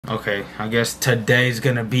Okay, I guess today's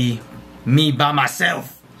gonna be me by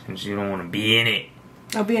myself. Since you don't want to be in it.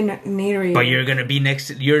 I'll be a narrator. But you're gonna be next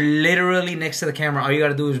to, you're literally next to the camera. All you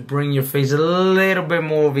gotta do is bring your face a little bit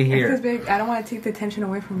more over here. Because, babe, I don't want to take the attention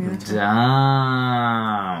away from you.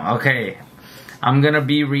 Damn. Okay. I'm gonna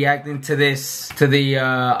be reacting to this, to the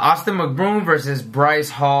Austin Mcbroom versus Bryce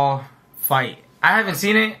Hall fight. I haven't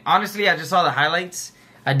seen it. Honestly, I just saw the highlights.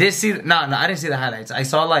 I did see, no, I didn't see the highlights. I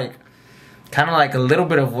saw like, kind of like a little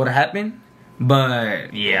bit of what happened.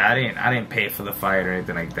 But yeah, I didn't pay for the fight or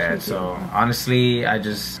anything like that. So honestly, I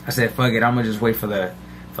said fuck it. I'm gonna just wait for the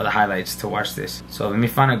highlights to watch this. So let me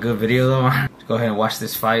find a good video though. Let's go ahead and watch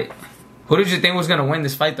this fight. Who did you think was gonna win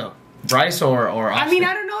this fight though? Bryce or Austin? I mean,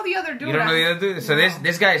 I don't know the other dude. You don't know the other dude? So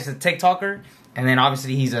this guy is a TikToker, and then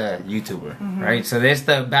obviously he's a YouTuber, right? So this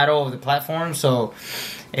the battle of the platform. So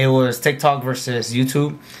it was TikTok versus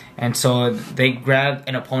YouTube. And so they grabbed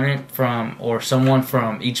an opponent from, or someone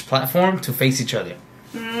from each platform to face each other.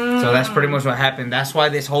 So that's pretty much what happened. That's why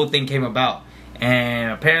this whole thing came about.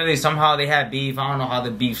 And apparently somehow they had beef. I don't know how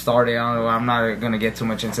the beef started. I don't know. I'm not going to get too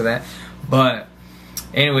much into that. But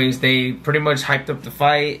anyways, they pretty much hyped up the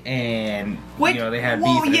fight, and you know, they had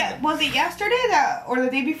beef. Yeah, was it yesterday or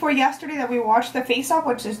the day before yesterday that we watched the face-off,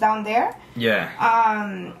 which is down there? Yeah.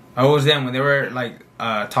 I was them when they were like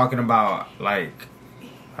talking about like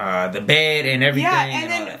the bed and everything. Yeah, and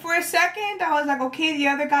then for a second I was like, okay, the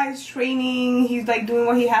other guy is training. He's like doing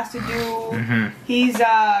what he has to do. He's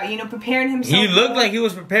you know, preparing himself. He looked like he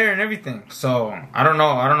was preparing everything. So I don't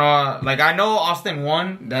know. Like I know Austin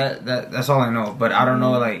won. That's all I know. But I don't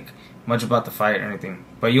know like much about the fight or anything.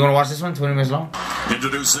 But you want to watch this one? 20 minutes long.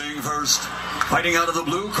 Introducing first, fighting out of the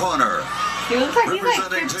blue corner. He looks like he's like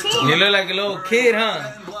 15. You look like a little kid,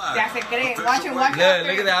 huh? Watch him. Look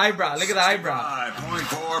at the eyebrow. Look at the eyebrow.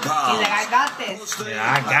 5.4 pounds. He's like, I got this. Yeah,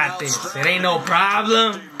 I got this. It ain't no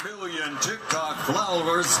problem. Million TikTok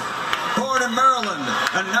followers. Born in Maryland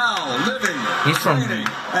and now living, training,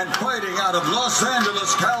 and fighting out of Los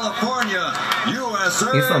Angeles, California,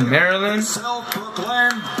 USA. He's from Maryland.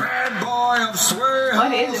 Self-proclaimed bad boy of swear.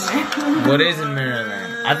 What is in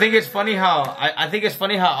Maryland? I think it's funny how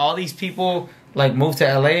all these people like move to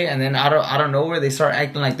LA, and then out of nowhere they start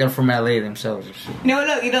acting like they're from LA themselves. No,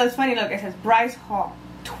 look, you know it's funny. Look, it says Bryce Hall,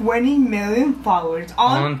 20 million followers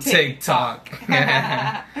on TikTok.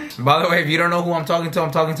 By the way, if you don't know who I'm talking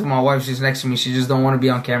to my wife. She's next to me. She just don't want to be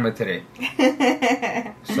on camera today.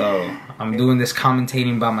 So I'm doing this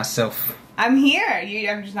commentating by myself. I'm here.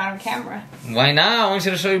 I'm just not on camera. Why not? I want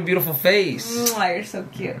you to show your beautiful face. Mwah, you're so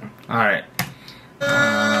cute. All right.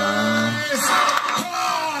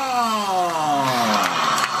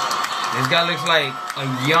 This guy looks like a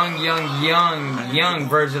young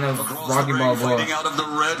version of Rocky Balboa. Fighting out of the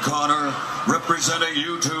red corner, representing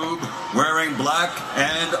YouTube, wearing black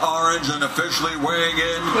and orange, and officially weighing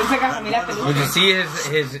in. Would you see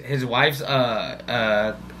his wife's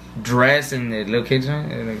dress and the little kids? It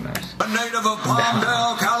look nice. A native of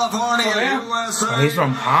Palmdale, California, USA. Oh, he's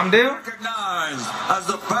from Palmdale? Recognized as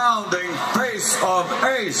the founding face of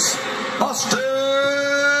Ace, Austin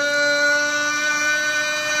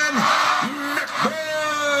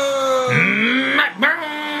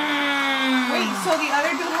Mcbroom. Wait, so the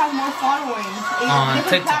other dude has more following on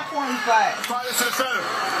different TikTok. platforms, but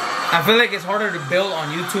I feel like it's harder to build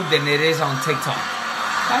on YouTube than it is on TikTok.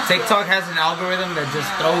 TikTok has an algorithm that just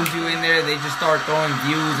throws you in there. They just start throwing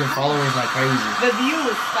views and followers like crazy. The views,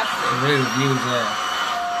 especially. Really, views,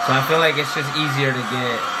 yeah. So I feel like it's just easier to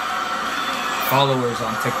get followers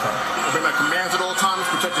on TikTok. Bring back commands at all times,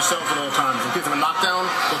 protect yourself at all times. In case of a knockdown,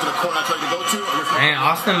 go to the corner I tell you to go to. Man,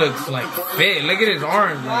 Austin looks like fit. Look at his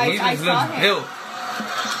arms. Like, he just looks built.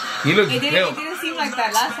 He looks built. It didn't seem like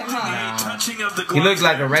that last time, huh? He looks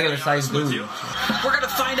like a regular sized dude. We're going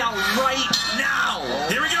to find out right now.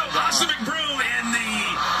 Here we go. Austin Mcbroom in the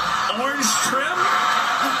orange trim.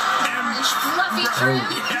 And fluffy trim.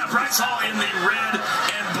 Yeah, Bryce Hall in the red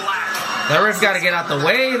and black. That ref got to get out the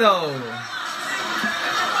way, though.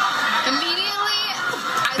 Immediately,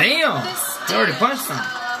 damn. He already punched him.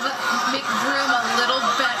 Mcbroom a little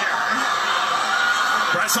better.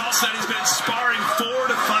 Bryce Hall said he's been sparring 4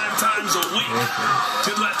 to 5 times a week.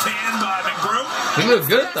 Good left hand by Mcbroom. He looks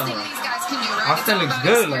good though. Austin looks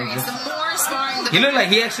good. Like this. He looked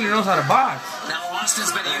like he actually knows how to box. Now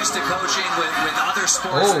Austin's been used to coaching with other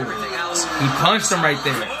sports and everything else. He punched him right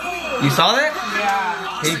there. You saw that?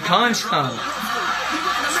 Yeah. He punched him.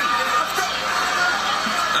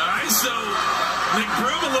 Alright, so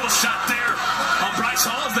Mcbroom a little shot there on Bryce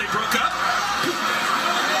Hall as they broke up.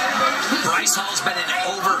 Bryce Hall's been in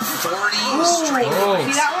over 40 straight.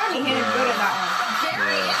 See that one? He hit it good at that one.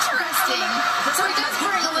 Very interesting. So it does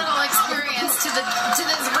bring a little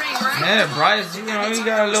Yeah, Bryce, you know, he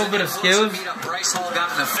got a little bit of skills. Bryce Hall got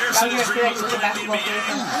an affair. I was gonna say that he was a basketball player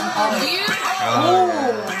from college.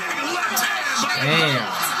 Damn.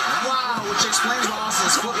 Wow, which explains why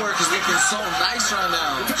Austin's footwork is looking so nice right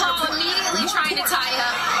now. Paul immediately trying to tie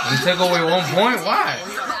up. He took away 1 point. Why?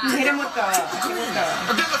 You hit him with the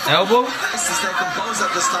Elbow? To stay composed at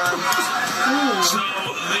this time.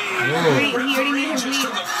 He already made him bleed.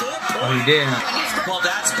 Oh, he did, huh? Well,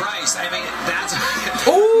 that's Bryce. I mean, that's.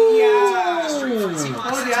 Ooh! Yeah.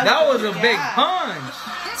 That was a big punch.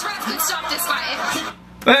 This ref can stop this fight.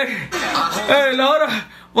 Hey, Laura,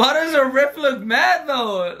 why does the ref look mad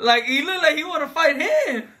though? Like, he looked like he want to fight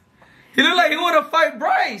him. He looked like he want to fight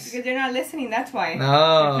Bryce. Because they're not listening, that's why.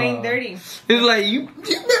 No. They're playing dirty. He's like, you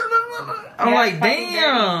I'm like,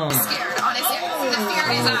 damn. Scared, honestly. The fear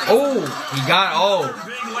in his eyes. Oh, he got,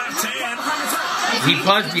 Big left hand. he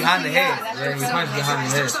punched behind the head. Yeah, he punched behind the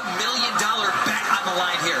head. There's $1 million bet on the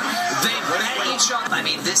line here. They bet each other. I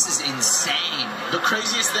mean, this is insane. The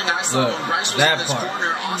craziest thing I saw Look, when Bryce was that in this part.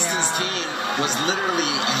 corner, Austin's team was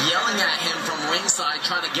literally yelling at him from ringside,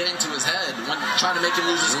 trying to get into his head, trying to make him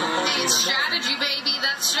lose his composure. It's strategy, baby.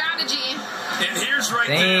 That's strategy. And here's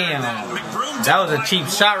right Damn. there. McBroom That was a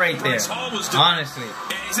cheap shot right there. Bryce Hall was doing. Honestly.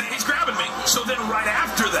 And he's grabbing me. So then right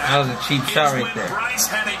after that. That was a cheap shot right when there. Bryce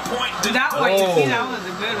had a point to That one, you Oh. see, that was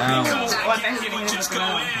a good one. That because Oh, he thank you. would just go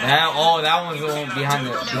in. That one's going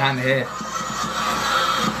behind the head.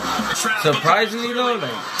 Surprisingly though,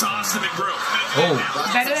 like, To Austin McBroom. oh,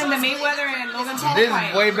 Better than the Mayweather and Logan Paul this fight.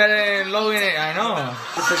 is way better than Logan. I know.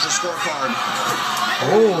 Official scorecard.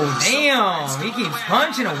 Oh, damn. He keeps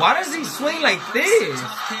punching him. Why does he swing like this?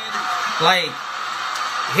 Like,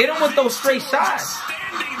 hit him with those straight shots.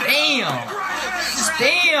 Damn.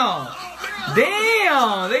 Damn.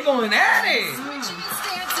 Damn. They're going at it.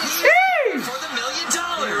 Jeez. For the $1 million.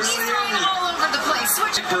 He's throwing all over the place.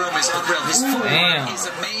 Switch. McBroom is unreal. His Damn. footwork is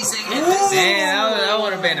amazing. And this Damn, that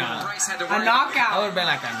would have been Bryce had to A worry. that knockout. would have been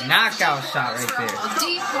like a knockout shot right there.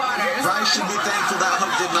 Deep waters. Bryce should be thankful that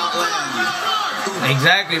hook did not land.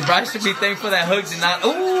 Exactly. Bryce should be thankful that hook did not.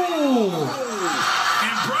 Ooh.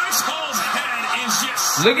 And Bryce Hall's head is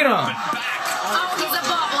just Look at him. back. Oh, he's a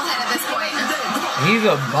bobblehead at this point. He's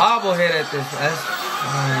a bobblehead at this.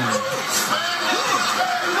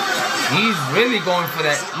 He's really going for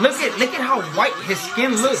that. Look at how white his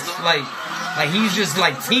skin looks. Like he's just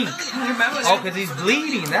like pink. Remember Oh, that? because he's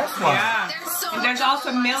bleeding. That's why. Yeah. There's so And there's much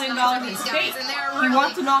also $1 million at these stake. guys, and they're He really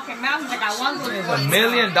wants to knock him out. He's like, I want to. There's $1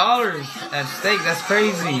 million at stake. That's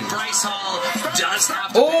crazy. Bryce Hall does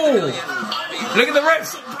have to Oh. pay $1 million. I mean, Look at the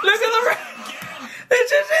ref. Look at the ref. Did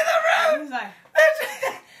you see the ref? He's like,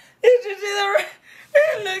 Did you see the ref?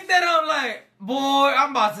 He looked at him like, boy,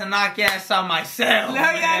 I'm about to knock your ass out myself. No,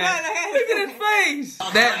 yeah, man. no. Look at his face.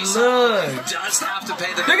 That look. does have to pay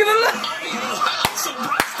the. Look at the look. So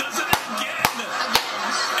Bryce does it again.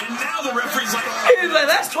 And now the referee's like, He's like,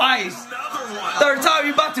 that's twice. another one. Third time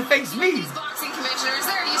you about to face me. These boxing commissioners,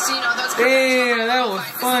 they're used to, those Damn, that was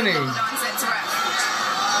funny. nonsense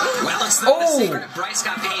ref. Well, it's not a Oh. secret. Bryce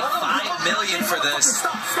got paid $5 million for this.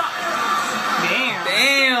 damn.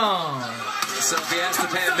 Damn. So if he has to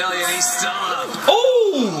pay $1 million, he's still up.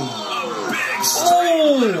 Oh. Big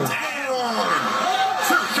Oh.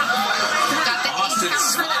 Got the Austin 8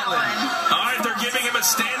 count for that smiling. one. All right, they're giving him a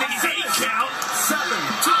standing 8 count.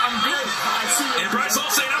 And Bryce Hall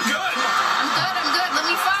saying, I'm good. I'm good. Let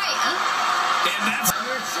me fight. And that's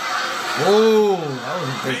Oh, that was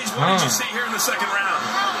a big Paige, what did you punch. see here in the second round?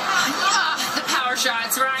 The power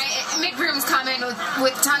shots, right? McBroom's coming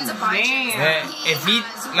with tons of punches. Damn. Yeah, if he,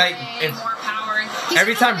 has like, way if more power. He's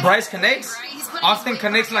every time putting Bryce in connects, weight, right? He's putting Austin in weight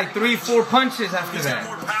connects for like fight. 3-4 punches after He's got that.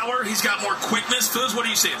 more power. He's got more quickness. Foods, what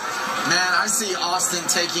do you see? Man, I see Austin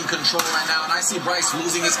taking control right now, and I see Bryce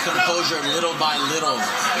losing his composure little by little.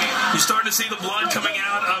 You're starting to see the blood coming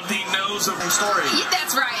out of the nose of. Story. Yeah,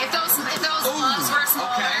 that's right. If those gloves were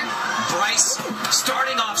smaller. Okay. Bryce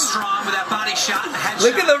starting off strong with that body shot and headshot.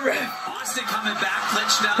 Look at the ref. Austin coming back,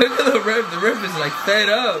 clinched up. Look at the ref. The ref is like fed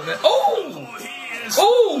up. Man. Oh! He is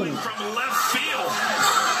Oh! from left field.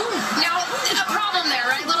 Now, a problem there,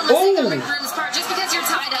 right? Little mistake on Oh. McBroom's part. Just because you're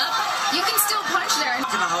tied up, you can still punch there. You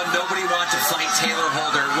know how nobody wanted to fight Taylor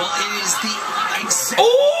Holder. Well, it is the exact.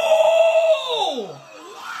 Oh!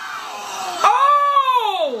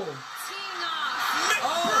 Oh! Teeing off.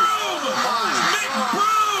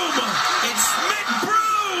 McBroom! It's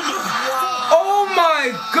McBroom! Oh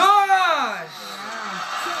my gosh!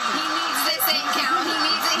 He needs this 8 count. He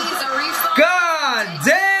needs it. He's a refund. God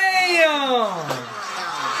damn!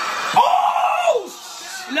 Oh!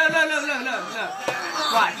 Look.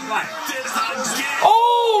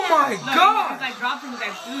 guy dropped him. He's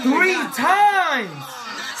like, dude, 3 times.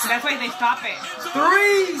 That's why they stop it.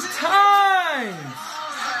 3 times.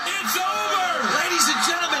 It's over. Ladies and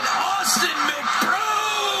gentlemen, Austin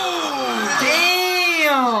Mcbroom.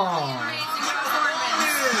 Damn.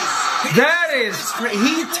 That is crazy.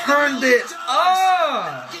 He turned it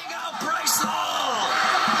up. Bryce Hall.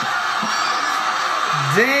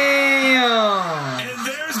 Damn. And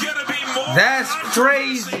there's gonna be more. That's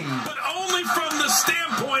crazy. But only from the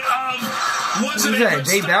standpoint of was it Who's that?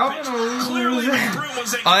 J Balvin or clearly Mcbroom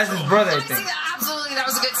was Oh, that's his brother, I think. Absolutely, that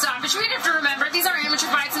was a good stoppage. We have to remember, these are amateur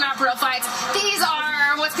fights and not pro fights. These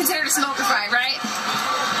are what's considered a smoker fight, right?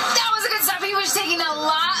 That was a good stop. He was taking a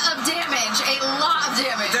lot of damage. A lot of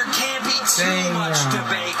damage. There can't be too much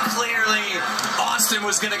debate. Clearly, Austin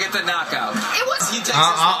was going to get the knockout. It was.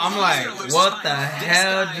 I'm like, what the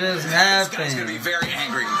hell just happened? This guy's going to be very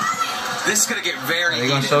angry. This is going to get very Are they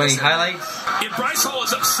going to show any highlights? If Bryce Hall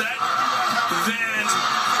is upset, then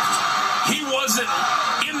he wasn't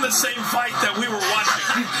in the same fight that we were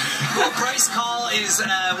watching. Well, Bryce Hall is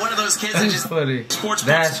one of those kids that just... funny. Sports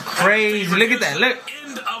That's crazy. Look at that. Look.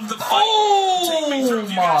 End of the fight. Oh, my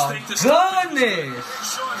goodness.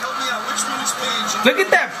 Look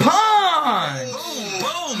at that punch.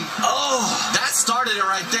 Boom. Oh, that started it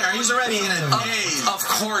right there. He's already in a daze. Of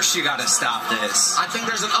course you got to stop this. I think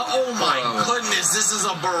there's an. Oh my goodness, this is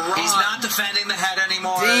a barrage. He's not defending the head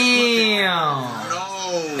anymore. Damn.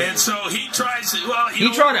 No. And so he tries to. Well,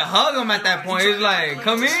 He tried to hug him at that point. He's like,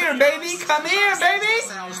 come here, baby. Come here, baby.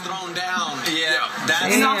 I was thrown down. Yeah,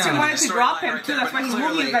 that's And Austin Damn. wanted to drop him too. That's why he's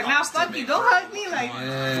moving. He's like, now fuck you, go hug me. Like,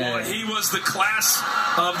 Boy, he was the class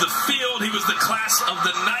of the field. He was the class of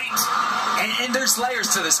the night. and there's layers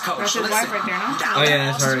to this coach. That's his wife right there, no? Down Oh, to yeah,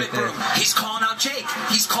 that's Austin her right there. Mcbroom. He's calling out Jake.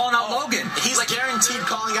 He's calling out Logan. He's like guaranteed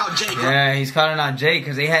calling out Jake. Yeah, he's calling out Jake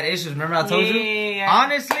because they had issues. Remember I told you? Yeah.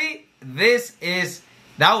 Honestly,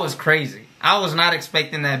 that was crazy. I was not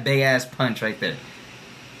expecting that big ass punch right there.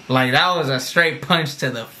 Like, that was a straight punch to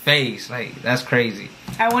the face. Like, that's crazy.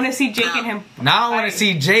 I want to see Jake and him. Now I want fight. to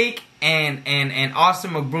see Jake and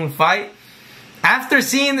Austin Mcbroom fight. After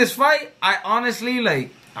seeing this fight, I honestly, like,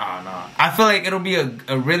 I don't know. I feel like it'll be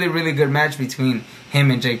a really, really good match between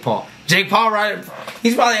him and Jake Paul. Jake Paul, right?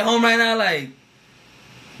 He's probably at home right now like,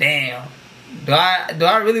 damn. Do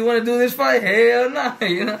I really want to do this fight? Hell no,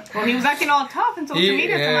 you know? Well, he was acting all tough in social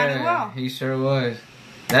media tonight as well. He sure was.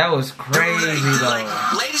 That was crazy, though. Like,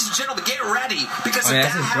 ladies and gentlemen, get ready because Oh, yeah, if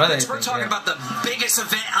that's that his brother, happens, I we're think, talking yeah. about the biggest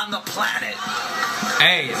event on the planet.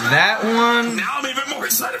 Hey, that one. Now I'm even more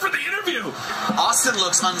excited for the interview. Austin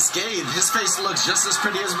looks unscathed. His face looks just as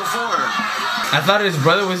pretty as before. I thought his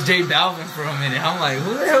brother was J Balvin for a minute. I'm like,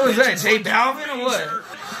 who the hell was that? J Balvin or what?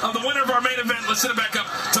 The winner of our main event, let's send it back up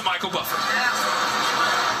to Michael Buffer.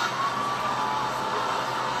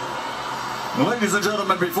 Ladies and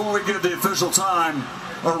gentlemen, before we give the official time,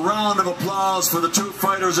 a round of applause for the two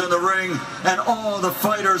fighters in the ring and all the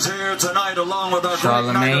fighters here tonight, along with our great night of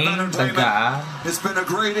Charlemagne, the entertainment. guy. It's been a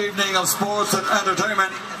great evening of sports and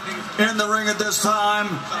entertainment. In the ring at this time,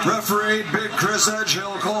 referee Big Chris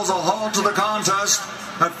Edgehill calls a halt to the contest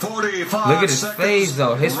at 45 Look at his seconds. face,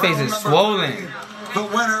 though. His face is Round number swollen. 3, the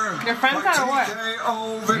winner. Your friends by are what?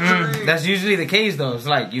 TKO victory. That's usually the case, though. It's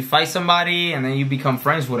like you fight somebody and then you become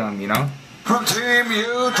friends with them, you know? From Team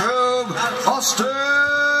YouTube, Austin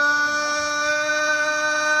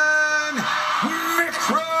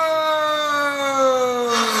Mcbroom.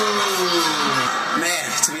 Man,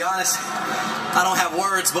 to be honest, I don't have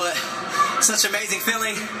words, but such an amazing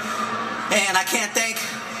feeling. And I can't thank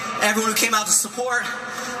everyone who came out to support.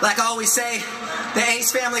 Like I always say, the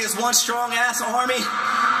Ace family is one strong-ass army.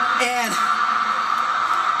 And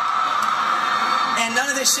none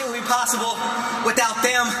of this shit would be possible without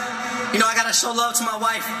them. You know, I gotta show love to my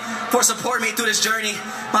wife for supporting me through this journey.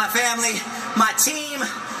 My family, my team.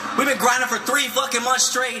 We've been grinding for 3 fucking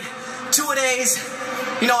months straight. 2-a-days.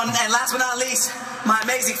 You know, and last but not least, my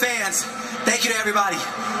amazing fans. Thank you to everybody.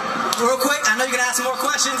 Real quick, I know you're gonna ask some more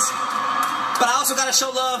questions, but I also gotta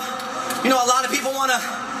show love. You know, a lot of people wanna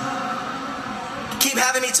keep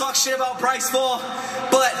having me talk shit about Bryce Hall,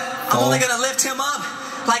 but I'm only gonna lift him up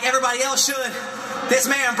like everybody else should. This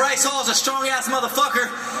man, Bryce Hall, is a strong-ass motherfucker,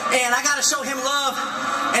 and I gotta show him love,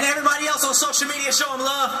 and everybody else on social media show him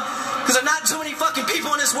love, because there are not too many fucking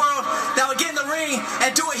people in this world that would get in the ring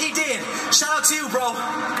and do what he did. Shout out to you, bro.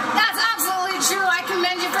 That's absolutely true. I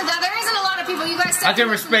commend you for that. There isn't a lot of people. You guys. I can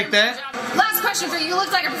respect that. Last question for you. You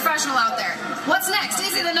look like a professional out there. What's next?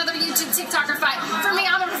 Is it another YouTube TikToker fight? For me,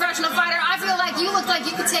 I'm a professional fighter. I feel like you look like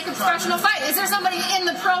you could take a professional fight. Is there somebody in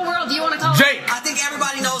the pro world you want to call? Jake. I think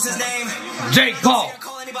everybody knows his name. Jake Paul.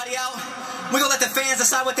 Call anybody out, We're gonna let the fans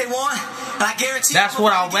decide what they want, and I guarantee that's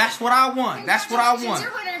what I want. That's what I want. Congratulations,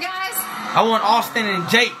 your winner, guys. I want Austin and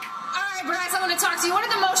Jake. Bryce, I want to talk to you. What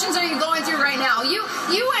emotions are you going through right now? You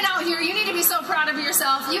went out here. You need to be so proud of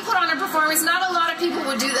yourself. You put on a performance. Not a lot of people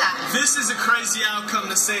would do that. This is a crazy outcome,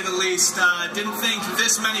 to say the least. Didn't think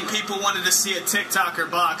this many people wanted to see a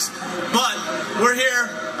TikToker box. But we're here.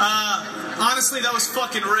 Honestly, that was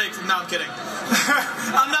fucking rigged. No, I'm kidding.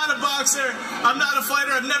 I'm not a boxer. I'm not a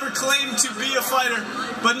fighter. I've never claimed to be a fighter.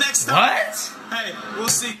 But next time... What? Hey,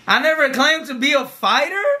 we'll see. I never claimed to be a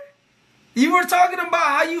fighter? You were talking about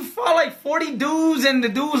how you fought like 40 dudes and the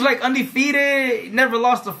dude was like undefeated, never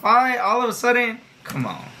lost a fight, all of a sudden? Come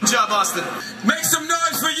on. Good job, Austin. Make some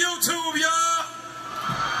noise for YouTube, y'all.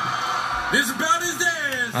 This is about his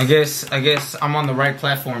dance. I guess I'm on the right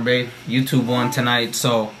platform, babe. YouTube won tonight,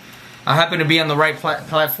 so I happen to be on the right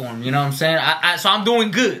platform, you know what I'm saying? So I'm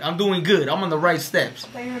doing good. I'm doing good. I'm on the right steps.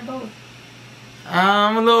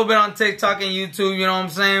 I'm a little bit on TikTok and YouTube, you know what I'm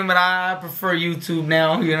saying? But I prefer YouTube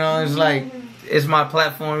now, you know? It's like, it's my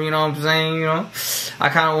platform, you know what I'm saying? You know? I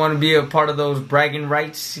kind of want to be a part of those bragging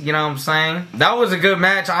rights, you know what I'm saying? That was a good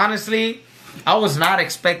match, honestly. I was not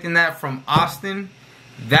expecting that from Austin.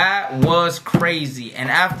 That was crazy. And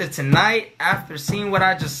after tonight, after seeing what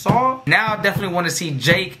I just saw, now I definitely want to see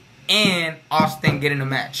Jake and Austin get in a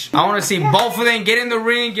match. I want to see both of them get in the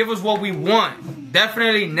ring, give us what we want.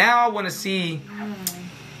 Definitely now I want to see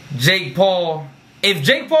Jake Paul. If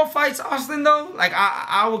Jake Paul fights Austin though, like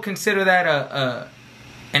I would consider that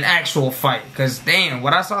an actual fight. Cause damn,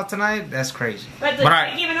 what I saw tonight, that's crazy. But does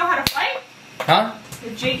Jake even know how to fight? Huh?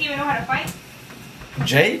 Does Jake even know how to fight?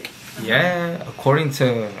 Jake? Yeah, according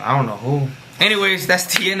to I don't know who. Anyways,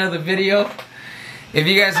 that's the end of the video. If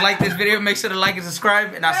you guys like this video, make sure to like and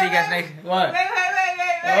subscribe, and I'll see you guys next. What? Wait,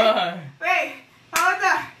 hold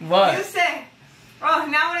on. What? You said, oh,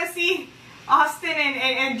 now I want to see Austin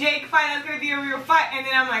and Jake fight. That's gonna be a real fight. And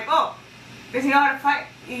then I'm like, oh, does he know how to fight?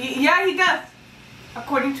 Yeah, he does.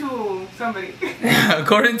 According to somebody.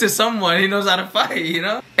 According to someone, he knows how to fight, you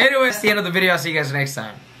know? Anyway, that's the end of the video. I'll see you guys next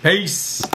time. Peace.